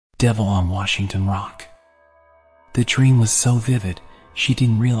Devil on Washington Rock. The dream was so vivid, she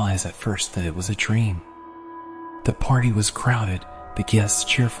didn't realize at first that it was a dream. The party was crowded, the guests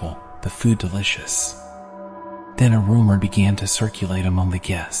cheerful, the food delicious. Then a rumor began to circulate among the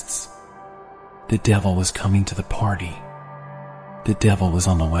guests. The devil was coming to the party. The devil was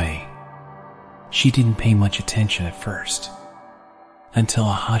on the way. She didn't pay much attention at first, until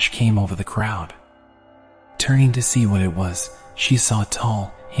a hush came over the crowd. Turning to see what it was, she saw a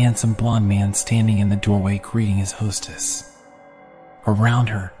tall, handsome blonde man standing in the doorway greeting his hostess. Around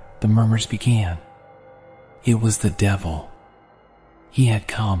her, the murmurs began. It was the devil. He had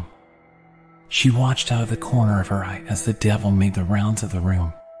come. She watched out of the corner of her eye as the devil made the rounds of the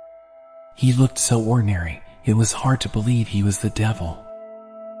room. He looked so ordinary, it was hard to believe he was the devil.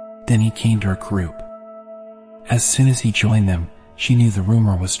 Then he came to her group. As soon as he joined them, she knew the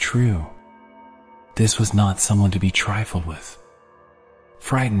rumor was true. This was not someone to be trifled with.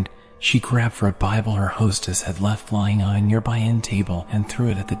 Frightened, she grabbed for a Bible her hostess had left lying on a nearby end table and threw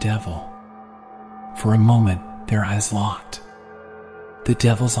it at the devil. For a moment, their eyes locked. The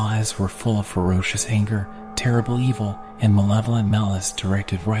devil's eyes were full of ferocious anger, terrible evil, and malevolent malice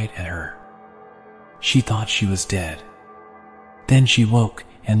directed right at her. She thought she was dead. Then she woke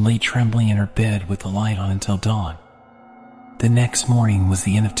and lay trembling in her bed with the light on until dawn. The next morning was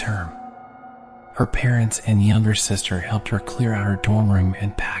the end of term. Her parents and younger sister helped her clear out her dorm room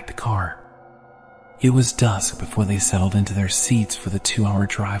and pack the car. It was dusk before they settled into their seats for the 2-hour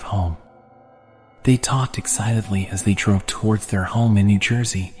drive home. They talked excitedly as they drove towards their home in New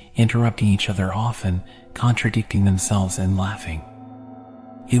Jersey, interrupting each other often, contradicting themselves and laughing.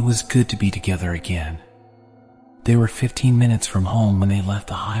 It was good to be together again. They were 15 minutes from home when they left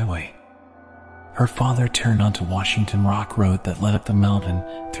the highway. Her father turned onto Washington Rock Road that led up the mountain,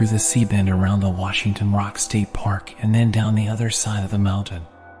 through the sea-bend around the Washington Rock State Park and then down the other side of the mountain.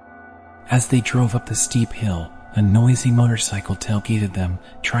 As they drove up the steep hill, a noisy motorcycle tailgated them,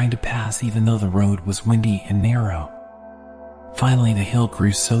 trying to pass even though the road was windy and narrow. Finally, the hill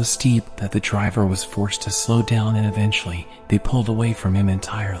grew so steep that the driver was forced to slow down and eventually, they pulled away from him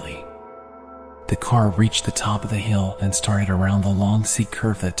entirely. The car reached the top of the hill and started around the long steep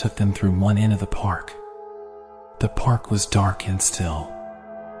curve that took them through one end of the park. The park was dark and still.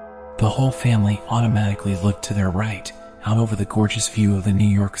 The whole family automatically looked to their right, out over the gorgeous view of the New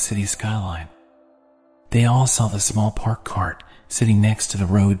York City skyline. They all saw the small park cart sitting next to the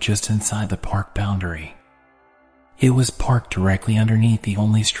road just inside the park boundary. It was parked directly underneath the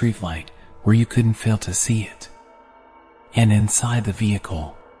only streetlight, where you couldn't fail to see it. And inside the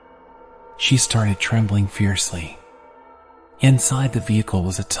vehicle, she started trembling fiercely. Inside the vehicle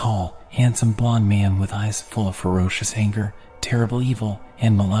was a tall, handsome blonde man with eyes full of ferocious anger, terrible evil,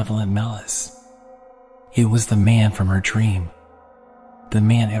 and malevolent malice. It was the man from her dream. The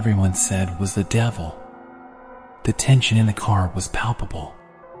man everyone said was the devil. The tension in the car was palpable.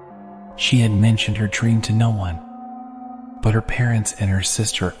 She had mentioned her dream to no one, but her parents and her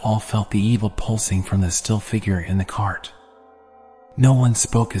sister all felt the evil pulsing from the still figure in the cart. No one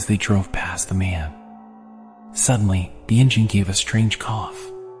spoke as they drove past the man. Suddenly, the engine gave a strange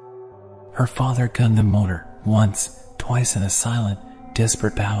cough. Her father gunned the motor once, twice in a silent,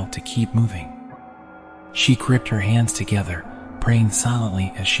 desperate battle to keep moving. She gripped her hands together, praying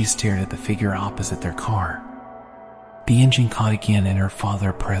silently as she stared at the figure opposite their car. The engine caught again and her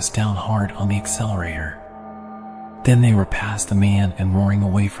father pressed down hard on the accelerator. Then they were past the man and roaring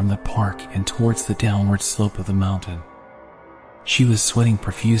away from the park and towards the downward slope of the mountain. She was sweating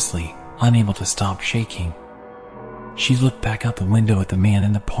profusely, unable to stop shaking. She looked back out the window at the man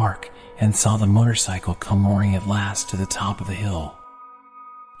in the park and saw the motorcycle come roaring at last to the top of the hill.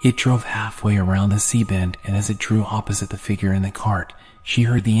 It drove halfway around the sea-bend, and as it drew opposite the figure in the cart, she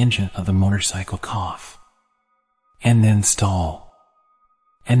heard the engine of the motorcycle cough, and then stall.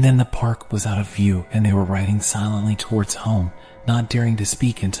 And then the park was out of view and they were riding silently towards home, not daring to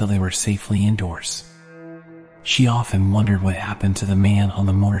speak until they were safely indoors. She often wondered what happened to the man on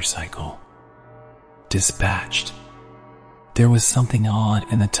the motorcycle. Dispatched. There was something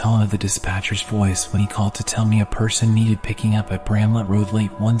odd in the tone of the dispatcher's voice when he called to tell me a person needed picking up at Bramlett Road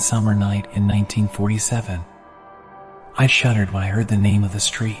late one summer night in 1947. I shuddered when I heard the name of the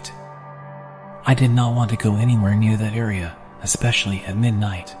street. I did not want to go anywhere near that area, especially at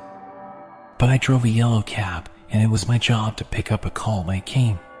midnight. But I drove a yellow cab, and it was my job to pick up a call when it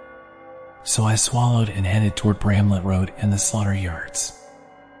came. So I swallowed and headed toward Bramlett Road and the slaughter yards.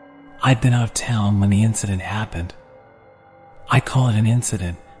 I'd been out of town when the incident happened. I call it an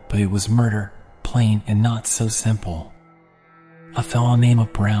incident, but it was murder, plain and not so simple. A fellow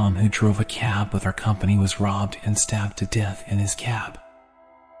named Brown who drove a cab with our company was robbed and stabbed to death in his cab.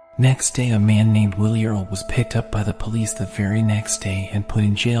 Next day, a man named Willie Earl was picked up by the police the very next day and put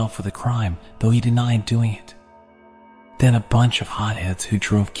in jail for the crime, though he denied doing it. Then a bunch of hotheads who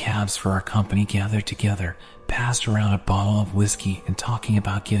drove cabs for our company gathered together, passed around a bottle of whiskey and talking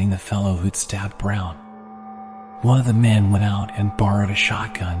about getting the fellow who'd stabbed Brown. One of the men went out and borrowed a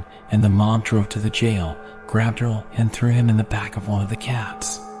shotgun, and the mob drove to the jail, grabbed Earl and threw him in the back of one of the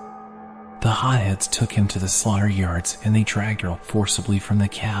cabs. The hotheads took him to the slaughter yards and they dragged Earl forcibly from the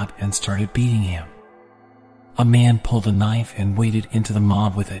cab and started beating him. A man pulled a knife and waded into the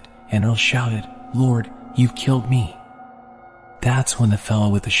mob with it, and Earl shouted, "Lord, you've killed me." That's when the fellow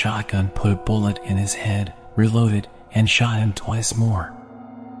with the shotgun put a bullet in his head, reloaded, and shot him twice more.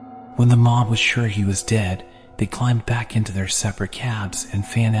 When the mob was sure he was dead, they climbed back into their separate cabs and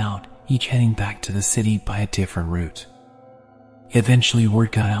fanned out, each heading back to the city by a different route. Eventually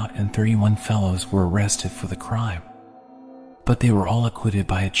word got out and 31 fellows were arrested for the crime. But they were all acquitted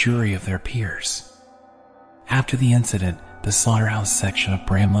by a jury of their peers. After the incident, the slaughterhouse section of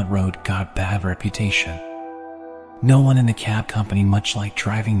Bramlett Road got a bad reputation. No one in the cab company much liked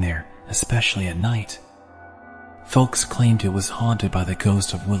driving there, especially at night. Folks claimed it was haunted by the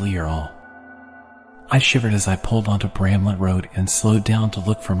ghost of Willie Earl. I shivered as I pulled onto Bramlett Road and slowed down to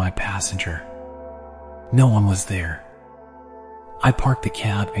look for my passenger. No one was there. I parked the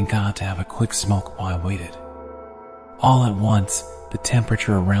cab and got out to have a quick smoke while I waited. All at once, the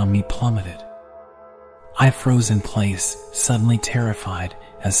temperature around me plummeted. I froze in place, suddenly terrified,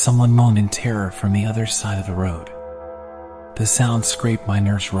 as someone moaned in terror from the other side of the road. The sound scraped my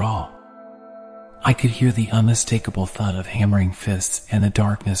nerves raw. I could hear the unmistakable thud of hammering fists, and the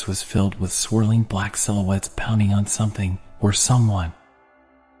darkness was filled with swirling black silhouettes pounding on something or someone.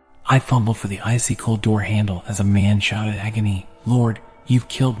 I fumbled for the icy cold door handle as a man shouted agony, "Lord, you've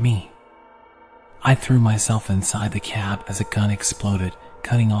killed me." I threw myself inside the cab as a gun exploded,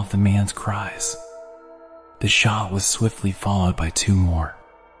 cutting off the man's cries. The shot was swiftly followed by two more.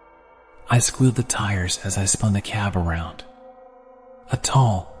 I squealed the tires as I spun the cab around. A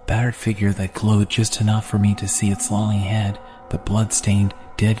tall, battered figure that glowed just enough for me to see its lolling head, the blood-stained,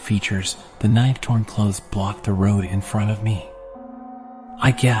 dead features, the knife-torn clothes blocked the road in front of me.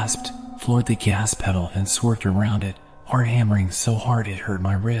 I gasped, floored the gas pedal and swerved around it, heart hammering so hard it hurt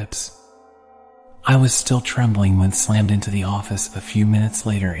my ribs. I was still trembling when slammed into the office a few minutes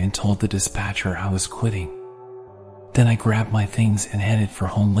later and told the dispatcher I was quitting. Then I grabbed my things and headed for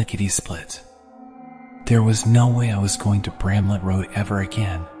home lickety-split. There was no way I was going to Bramlett Road ever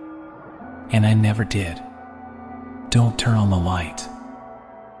again. And I never did. "Don't turn on the light."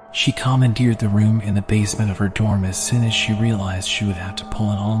 She commandeered the room in the basement of her dorm as soon as she realized she would have to pull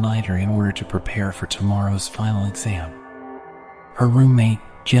an all-nighter in order to prepare for tomorrow's final exam. Her roommate,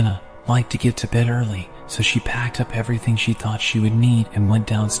 Jenna, liked to get to bed early, so she packed up everything she thought she would need and went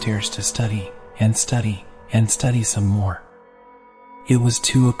downstairs to study, and study, and study some more. It was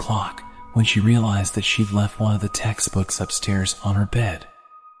 2 o'clock when she realized that she'd left one of the textbooks upstairs on her bed.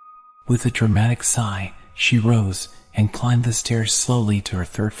 With a dramatic sigh, she rose and climbed the stairs slowly to her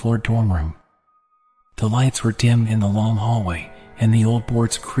third-floor dorm room. The lights were dim in the long hallway, and the old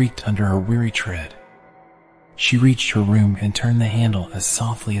boards creaked under her weary tread. She reached her room and turned the handle as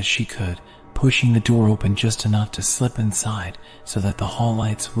softly as she could, pushing the door open just enough to slip inside so that the hall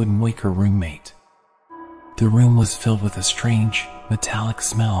lights wouldn't wake her roommate. The room was filled with a strange, metallic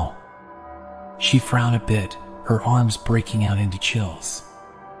smell. She frowned a bit, her arms breaking out into chills.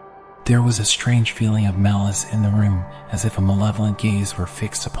 There was a strange feeling of malice in the room, as if a malevolent gaze were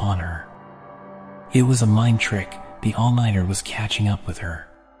fixed upon her. It was a mind trick. The all-nighter was catching up with her.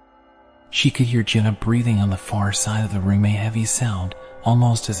 She could hear Jenna breathing on the far side of the room, a heavy sound,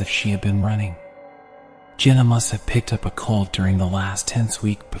 almost as if she had been running. Jenna must have picked up a cold during the last tense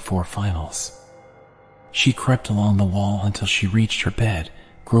week before finals. She crept along the wall until she reached her bed,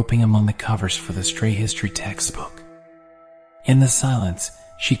 groping among the covers for the stray history textbook. In the silence,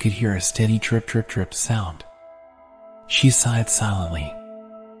 she could hear a steady drip drip drip sound. She sighed silently.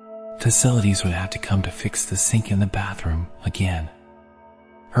 Facilities would have to come to fix the sink in the bathroom again.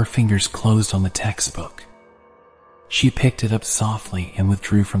 Her fingers closed on the textbook. She picked it up softly and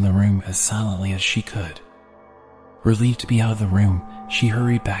withdrew from the room as silently as she could. Relieved to be out of the room, she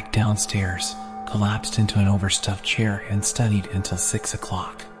hurried back downstairs, collapsed into an overstuffed chair and studied until 6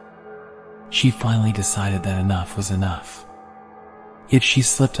 o'clock. She finally decided that enough was enough. If she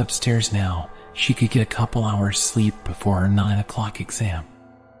slipped upstairs now, she could get a couple hours sleep before her 9 o'clock exam.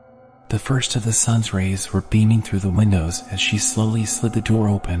 The first of the sun's rays were beaming through the windows as she slowly slid the door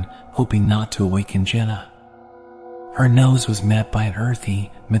open, hoping not to awaken Jenna. Her nose was met by an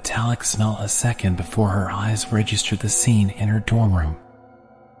earthy, metallic smell a second before her eyes registered the scene in her dorm room.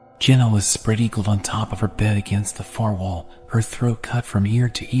 Jenna was spread-eagled on top of her bed against the far wall, her throat cut from ear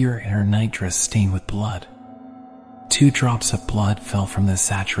to ear and her nightdress stained with blood. 2 drops of blood fell from the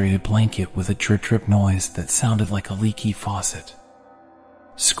saturated blanket with a drip-drip noise that sounded like a leaky faucet.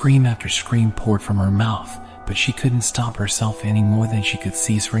 Scream after scream poured from her mouth, but she couldn't stop herself any more than she could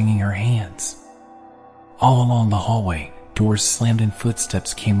cease wringing her hands. All along the hallway, doors slammed and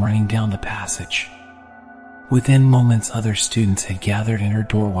footsteps came running down the passage. Within moments, other students had gathered in her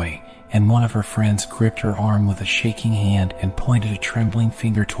doorway, and one of her friends gripped her arm with a shaking hand and pointed a trembling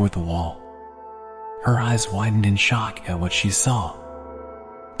finger toward the wall. Her eyes widened in shock at what she saw.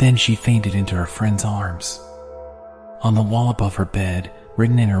 Then she fainted into her friend's arms. On the wall above her bed,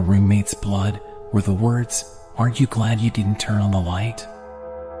 written in her roommate's blood, were the words, "Aren't you glad you didn't turn on the light?"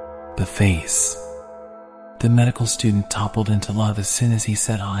 The face. The medical student toppled into love as soon as he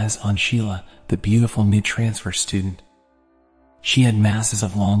set eyes on Sheila, the beautiful new transfer student. She had masses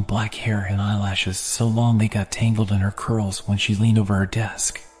of long black hair and eyelashes so long they got tangled in her curls when she leaned over her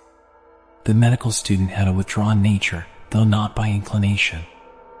desk. The medical student had a withdrawn nature, though not by inclination.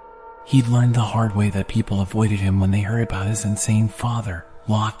 He'd learned the hard way that people avoided him when they heard about his insane father,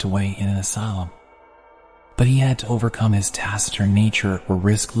 locked away in an asylum. But he had to overcome his taciturn nature or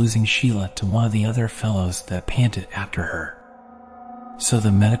risk losing Sheila to one of the other fellows that panted after her. So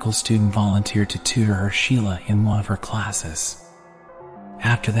the medical student volunteered to tutor her Sheila in one of her classes.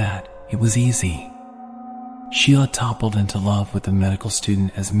 After that, it was easy. Sheila toppled into love with the medical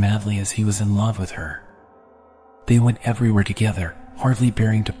student as madly as he was in love with her. They went everywhere together, hardly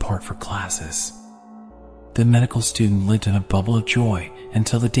bearing to part for classes. The medical student lived in a bubble of joy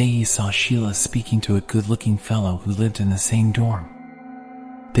until the day he saw Sheila speaking to a good-looking fellow who lived in the same dorm.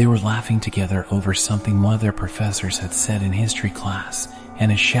 They were laughing together over something one of their professors had said in history class,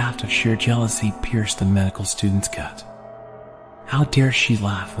 and a shaft of sheer jealousy pierced the medical student's gut. How dare she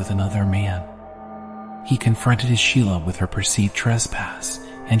laugh with another man? He confronted his Sheila with her perceived trespass,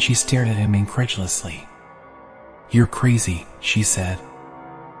 and she stared at him incredulously. "You're crazy," she said.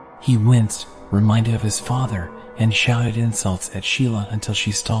 He winced, reminded of his father, and shouted insults at Sheila until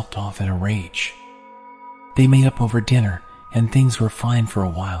she stalked off in a rage. They made up over dinner, and things were fine for a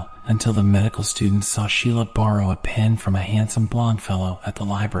while until the medical student saw Sheila borrow a pen from a handsome blonde fellow at the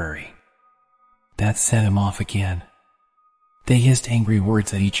library. That set him off again. They hissed angry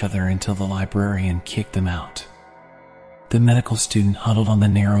words at each other until the librarian kicked them out. The medical student huddled on the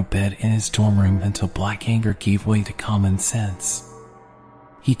narrow bed in his dorm room until black anger gave way to common sense.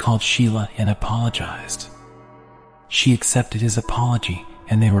 He called Sheila and apologized. She accepted his apology,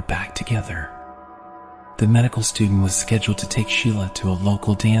 and they were back together. The medical student was scheduled to take Sheila to a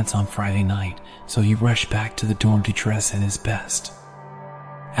local dance on Friday night, so he rushed back to the dorm to dress in his best.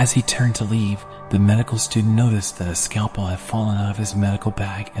 As he turned to leave, the medical student noticed that a scalpel had fallen out of his medical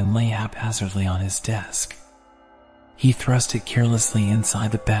bag and lay haphazardly on his desk. He thrust it carelessly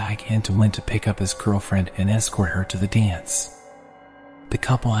inside the bag and went to pick up his girlfriend and escort her to the dance. The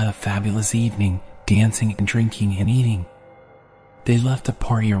couple had a fabulous evening, dancing and drinking and eating. They left the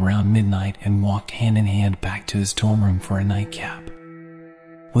party around midnight and walked hand in hand back to his dorm room for a nightcap.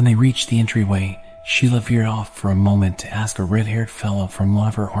 When they reached the entryway, Sheila veered off for a moment to ask a red-haired fellow from one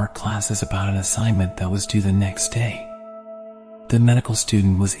of her art classes about an assignment that was due the next day. The medical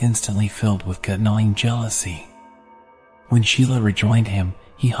student was instantly filled with gut-gnawing jealousy. When Sheila rejoined him,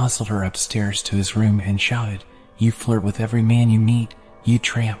 he hustled her upstairs to his room and shouted, "You flirt with every man you meet, you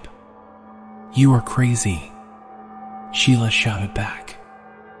tramp. You are crazy." Sheila shouted back,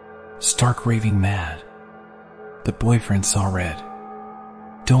 stark raving mad. The boyfriend saw red.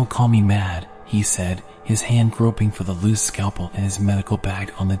 "Don't call me mad," he said, his hand groping for the loose scalpel in his medical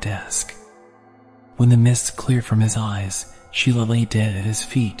bag on the desk. When the mist cleared from his eyes, Sheila lay dead at his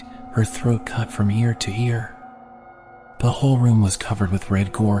feet, her throat cut from ear to ear. The whole room was covered with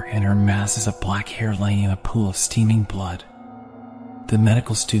red gore and her masses of black hair lay in a pool of steaming blood. The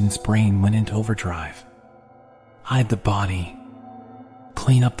medical student's brain went into overdrive. Hide the body.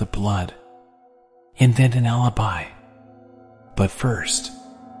 Clean up the blood. Invent an alibi. But first,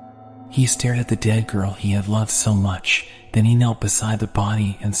 he stared at the dead girl he had loved so much, then he knelt beside the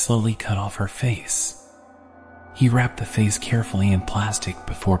body and slowly cut off her face. He wrapped the face carefully in plastic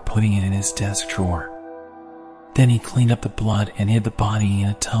before putting it in his desk drawer. Then he cleaned up the blood and hid the body in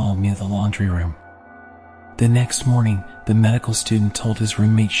a tunnel near the laundry room. The next morning, the medical student told his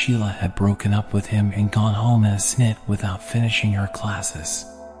roommate Sheila had broken up with him and gone home in a snit without finishing her classes.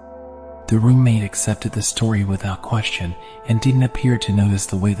 The roommate accepted the story without question and didn't appear to notice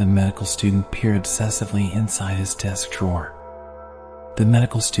the way the medical student peered obsessively inside his desk drawer. The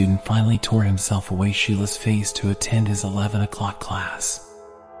medical student finally tore himself away Sheila's face to attend his 11 o'clock class.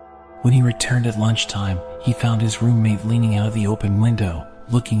 When he returned at lunchtime, he found his roommate leaning out of the open window,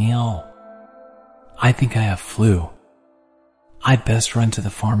 looking ill. "I think I have flu. I'd best run to the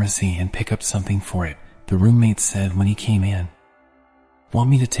pharmacy and pick up something for it," the roommate said when he came in. "Want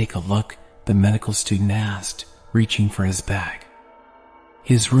me to take a look?" the medical student asked, reaching for his bag.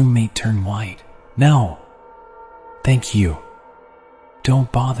 His roommate turned white. "No, thank you.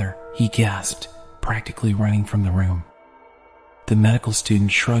 Don't bother," he gasped, practically running from the room. The medical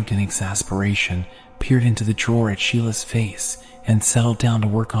student shrugged in exasperation, peered into the drawer at Sheila's face, and settled down to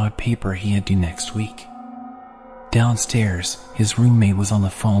work on a paper he had due next week. Downstairs, his roommate was on the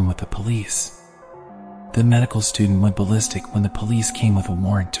phone with the police. The medical student went ballistic when the police came with a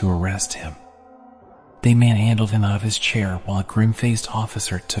warrant to arrest him. They manhandled him out of his chair while a grim-faced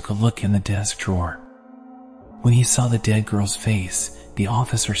officer took a look in the desk drawer. When he saw the dead girl's face, the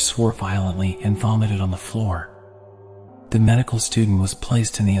officer swore violently and vomited on the floor. The medical student was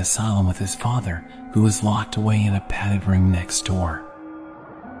placed in the asylum with his father, who was locked away in a padded room next door.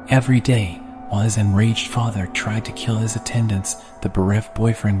 Every day, while his enraged father tried to kill his attendants, the bereft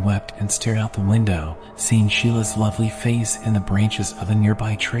boyfriend wept and stared out the window, seeing Sheila's lovely face in the branches of a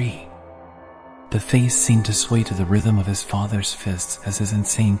nearby tree. The face seemed to sway to the rhythm of his father's fists as his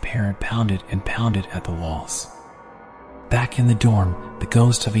insane parent pounded and pounded at the walls. Back in the dorm, the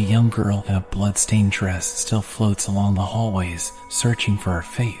ghost of a young girl in a blood-stained dress still floats along the hallways, searching for her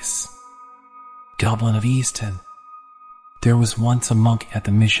face. Goblin of Easton. There was once a monk at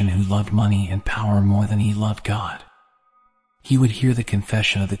the mission who loved money and power more than he loved God. He would hear the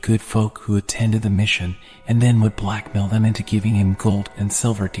confession of the good folk who attended the mission and then would blackmail them into giving him gold and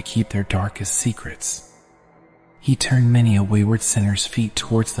silver to keep their darkest secrets. He turned many a wayward sinner's feet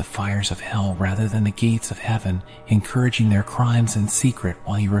towards the fires of hell rather than the gates of heaven, encouraging their crimes in secret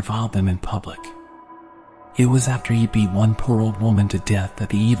while he reviled them in public. It was after he beat one poor old woman to death that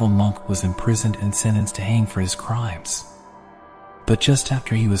the evil monk was imprisoned and sentenced to hang for his crimes. But just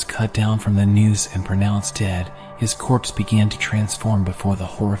after he was cut down from the noose and pronounced dead, his corpse began to transform before the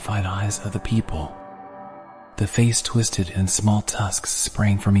horrified eyes of the people. The face twisted and small tusks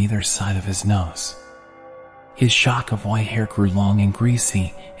sprang from either side of his nose. His shock of white hair grew long and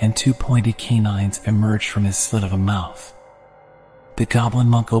greasy, and two pointed canines emerged from his slit of a mouth. The goblin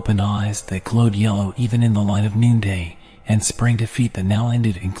monk opened eyes that glowed yellow even in the light of noonday, and sprang to feet that now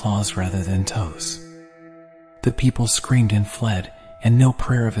ended in claws rather than toes. The people screamed and fled, and no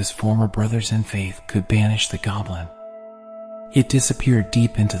prayer of his former brothers in faith could banish the goblin. It disappeared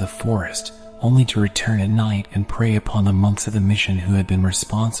deep into the forest, only to return at night and prey upon the monks of the mission who had been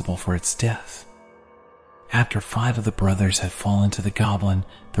responsible for its death. After 5 of the brothers had fallen to the goblin,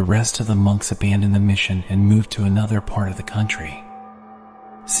 the rest of the monks abandoned the mission and moved to another part of the country.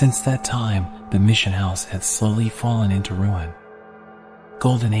 Since that time, the mission house had slowly fallen into ruin.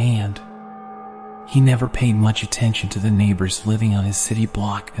 Golden Hand. He never paid much attention to the neighbors living on his city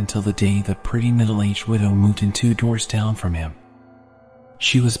block until the day the pretty middle-aged widow moved in 2 doors down from him.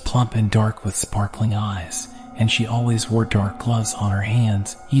 She was plump and dark with sparkling eyes, and she always wore dark gloves on her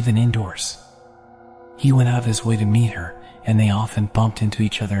hands, even indoors. He went out of his way to meet her, and they often bumped into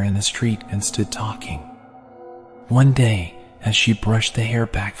each other in the street and stood talking. One day, as she brushed the hair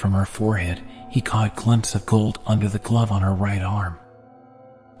back from her forehead, he caught a glimpse of gold under the glove on her right arm.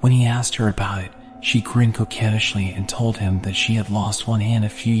 When he asked her about it, she grinned coquettishly and told him that she had lost one hand a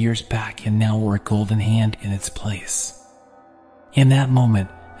few years back and now wore a golden hand in its place. In that moment,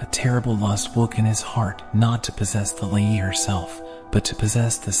 a terrible lust woke in his heart, not to possess the lady herself, but to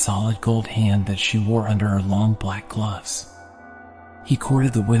possess the solid gold hand that she wore under her long black gloves. He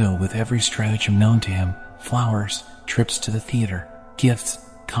courted the widow with every stratagem known to him: flowers, trips to the theater, gifts,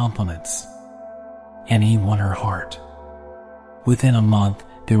 compliments. And he won her heart. Within a month,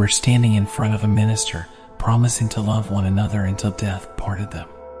 they were standing in front of a minister, promising to love one another until death parted them.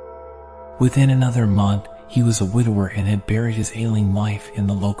 Within another month, he was a widower and had buried his ailing wife in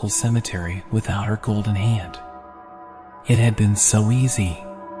the local cemetery without her golden hand. It had been so easy.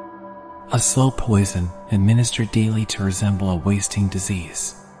 A slow poison administered daily to resemble a wasting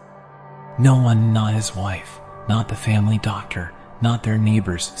disease. No one, not his wife, not the family doctor, not their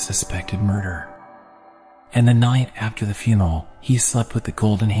neighbors, suspected murder. And the night after the funeral, he slept with the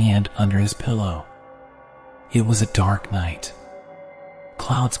golden hand under his pillow. It was a dark night.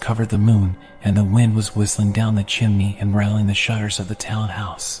 Clouds covered the moon, and the wind was whistling down the chimney and rattling the shutters of the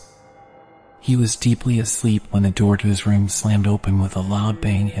townhouse. He was deeply asleep when the door to his room slammed open with a loud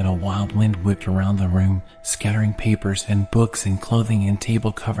bang and a wild wind whipped around the room, scattering papers and books and clothing and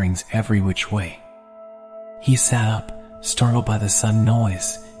table coverings every which way. He sat up, startled by the sudden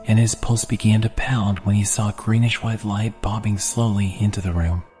noise, and his pulse began to pound when he saw a greenish-white light bobbing slowly into the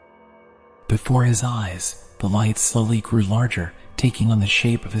room. Before his eyes, the light slowly grew larger, taking on the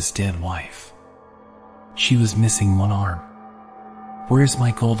shape of his dead wife. She was missing one arm. "Where's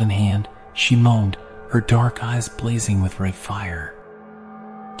my golden hand?" she moaned, her dark eyes blazing with red fire.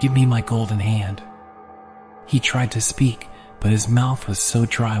 "Give me my golden hand." He tried to speak, but his mouth was so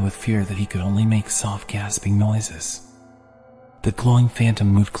dry with fear that he could only make soft gasping noises. The glowing phantom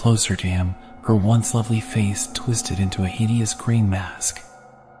moved closer to him, her once lovely face twisted into a hideous green mask.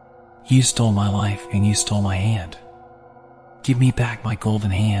 "You stole my life and you stole my hand. Give me back my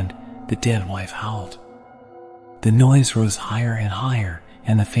golden hand," the dead wife howled. The noise rose higher and higher,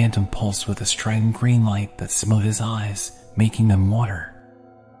 and the phantom pulsed with a strident green light that smote his eyes, making them water.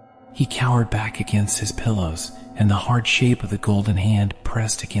 He cowered back against his pillows, and the hard shape of the golden hand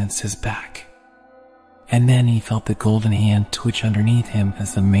pressed against his back. And then he felt the golden hand twitch underneath him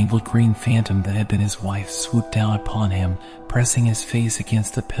as the mangled green phantom that had been his wife swooped down upon him, pressing his face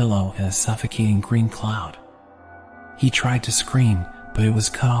against the pillow in a suffocating green cloud. He tried to scream, but it was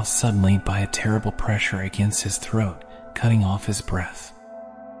cut off suddenly by a terrible pressure against his throat, cutting off his breath.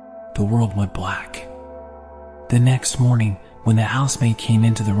 The world went black. The next morning, when the housemaid came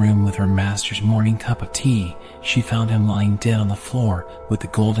into the room with her master's morning cup of tea, she found him lying dead on the floor with the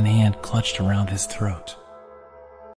golden hand clutched around his throat.